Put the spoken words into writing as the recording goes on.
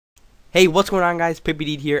Hey, what's going on, guys?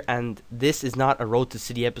 PipPD here, and this is not a Road to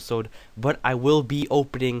City episode, but I will be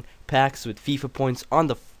opening packs with FIFA points on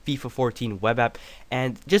the FIFA 14 web app.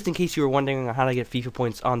 And just in case you were wondering how to get FIFA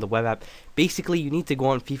points on the web app, basically you need to go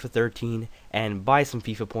on FIFA 13 and buy some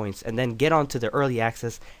FIFA points, and then get onto the early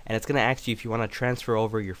access, and it's going to ask you if you want to transfer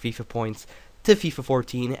over your FIFA points to FIFA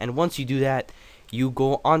 14. And once you do that, you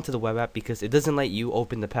go onto the web app, because it doesn't let you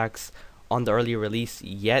open the packs on the early release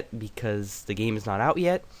yet because the game is not out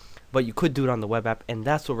yet, but you could do it on the web app, and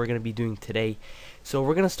that's what we're going to be doing today. So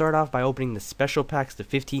we're going to start off by opening the special packs, the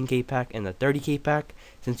 15k pack and the 30k pack.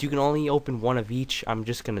 Since you can only open one of each, I'm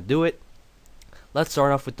just going to do it. Let's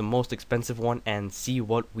start off with the most expensive one and see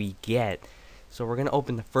what we get. So we're going to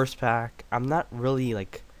open the first pack. I'm not really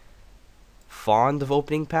like fond of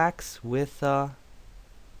opening packs with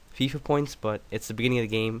FIFA points, but it's the beginning of the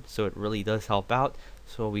game, so it really does help out.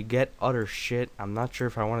 So we get utter shit. I'm not sure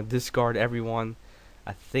if I want to discard everyone.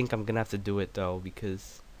 I think I'm gonna have to do it though,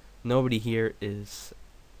 because nobody here is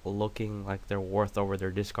looking like they're worth over their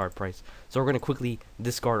discard price. So we're gonna quickly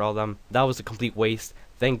discard all of them. That was a complete waste.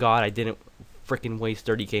 Thank God I didn't freaking waste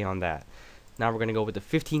 30k on that. Now we're gonna go with the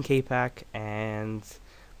 15k pack, and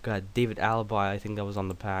got David Alaba. I think that was on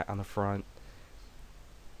the pack on the front,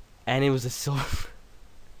 and it was a silver.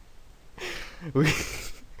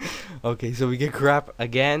 Okay, so we get crap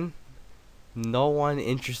again. No one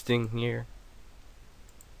interesting here.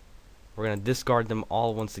 We're going to discard them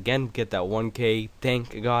all once again, get that 1k.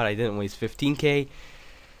 Thank God I didn't waste 15k.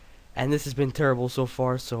 And this has been terrible so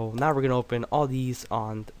far, so now we're going to open all these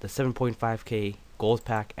on the 7.5k gold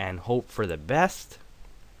pack and hope for the best.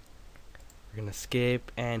 We're going to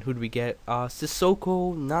skip, and who do we get?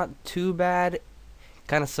 Sissoko, not too bad.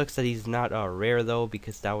 Kind of sucks that he's not rare though,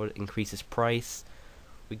 because that would increase his price.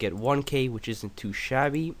 We get 1k, which isn't too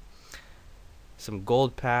shabby. Some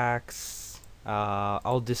gold packs.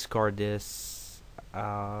 I'll discard this.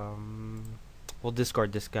 We'll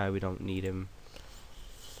discard this guy. We don't need him.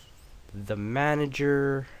 The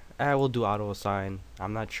manager. We'll do auto assign.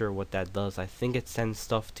 I'm not sure what that does. I think it sends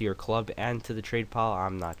stuff to your club and to the trade pile.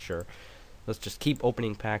 I'm not sure. Let's just keep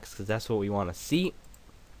opening packs, because that's what we want to see.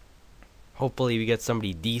 Hopefully we get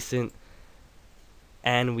somebody decent.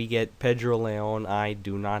 And we get Pedro Leon. I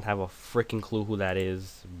do not have a freaking clue who that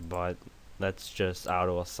is, but let's just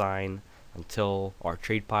auto assign until our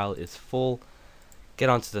trade pile is full. Get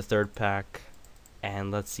onto the third pack, and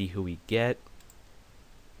let's see who we get.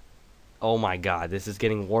 Oh my God, this is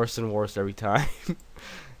getting worse and worse every time.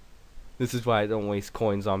 This is why I don't waste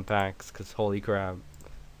coins on packs, because holy crap.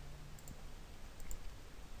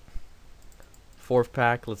 Fourth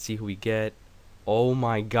pack, let's see who we get. Oh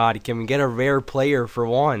my God, can we get a rare player for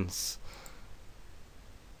once?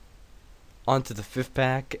 Onto the fifth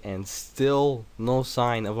pack, and still no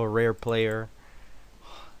sign of a rare player.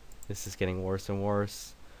 This is getting worse and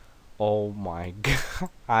worse. Oh my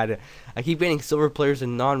God, I keep getting silver players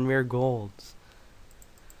and non-rare golds.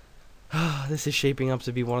 This is shaping up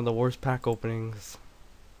to be one of the worst pack openings.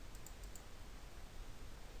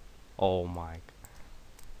 Oh my.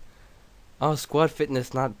 Oh, squad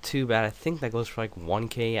fitness, not too bad. I think that goes for like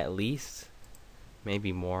 1k at least,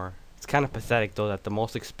 maybe more. It's kind of pathetic though that the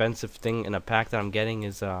most expensive thing in a pack that I'm getting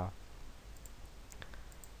is a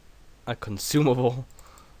consumable.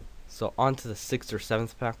 So on to the 6th or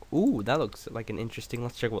 7th pack. Ooh, that looks like an interesting.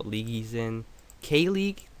 Let's check what league he's in. K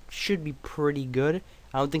League should be pretty good.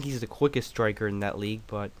 I don't think he's the quickest striker in that league,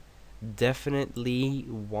 but definitely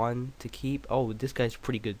one to keep. Oh, this guy's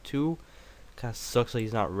pretty good too. Kind of sucks that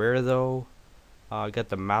he's not rare though. Got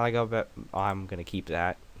the Malaga bet. I'm gonna keep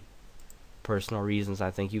that. Personal reasons, I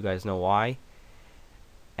think you guys know why.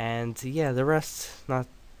 And yeah, the rest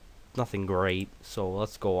nothing great. So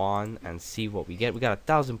let's go on and see what we get. We got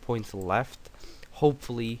 1,000 points left.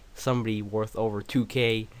 Hopefully somebody worth over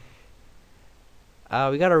 2k.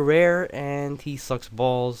 We got a rare, and he sucks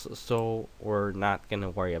balls, so we're not gonna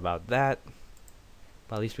worry about that.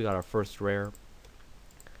 But at least we got our first rare.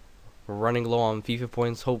 We're running low on FIFA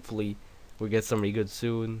points. Hopefully we get somebody good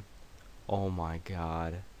soon. Oh my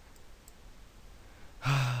God.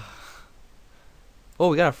 Oh,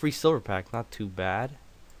 we got a free silver pack. Not too bad.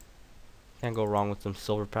 Can't go wrong with some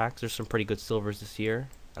silver packs. There's some pretty good silvers this year,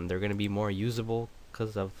 and they're going to be more usable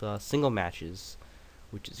because of single matches,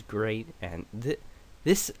 which is great. And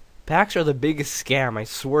this packs are the biggest scam, I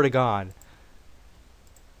swear to God.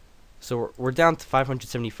 So we're down to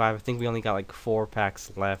 575. I think we only got like 4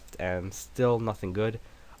 packs left, and still nothing good.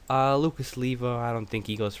 Lucas Leiva, I don't think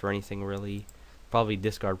he goes for anything really. Probably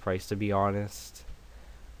discard price, to be honest.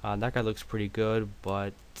 That guy looks pretty good,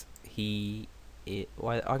 but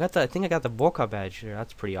well, I think I got the Boca badge here.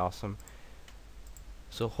 That's pretty awesome.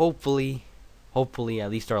 So hopefully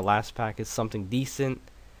at least our last pack is something decent.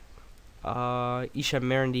 Isham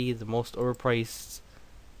Mendy, the most overpriced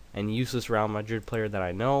and useless Real Madrid player that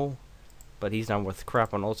I know, but he's not worth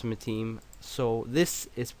crap on Ultimate Team. So this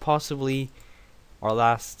is possibly our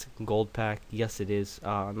last gold pack. Yes, it is.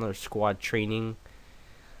 Another squad training.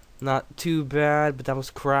 Not too bad, but that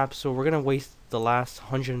was crap. So we're gonna waste the last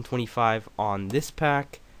 125 on this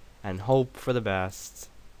pack and hope for the best.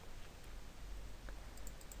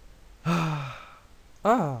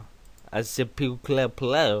 As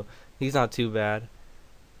a he's not too bad,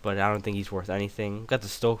 but I don't think he's worth anything. Got the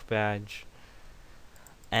Stoke badge,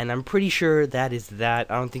 and I'm pretty sure that is that.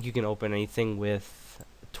 I don't think you can open anything with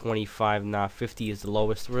 25. Nah, 50 is the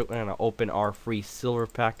lowest. We're gonna open our free silver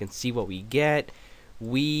pack and see what we get.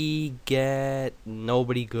 We get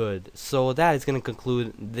nobody good. So that is gonna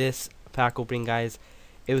conclude this pack opening, guys.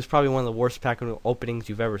 It was probably one of the worst pack openings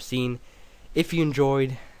you've ever seen. If you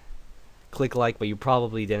enjoyed, click like, but you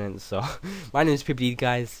probably didn't. So my name is PPD,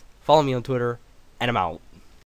 guys. Follow me on Twitter, and I'm out.